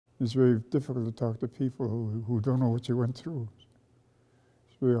It's very difficult to talk to people who don't know what you went through.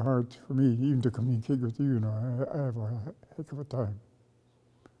 It's very hard for me even to communicate with you. You know, I have a heck of a time.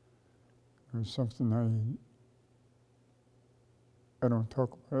 It's something I don't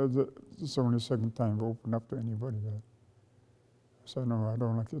talk about. It's only the second time I've opened up to anybody. So no, I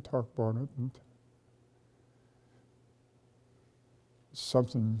don't like to talk about it. And it's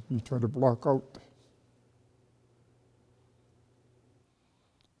something you try to block out.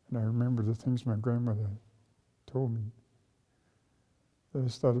 And I remember the things my grandmother told me. That I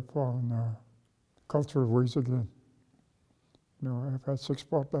started following cultural ways again. You know, I've had 6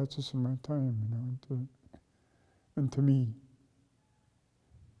 spotlights in my time, you know, and to me,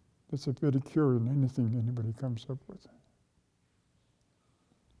 it's a better cure than anything anybody comes up with.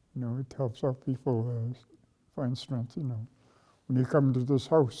 You know, it helps our people find strength, you know. When you come to this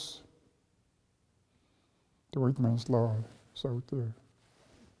house, the white man's law is out there.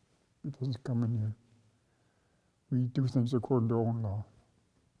 It doesn't come in here. We do things according to our own law.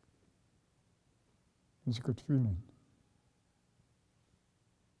 It's a good feeling.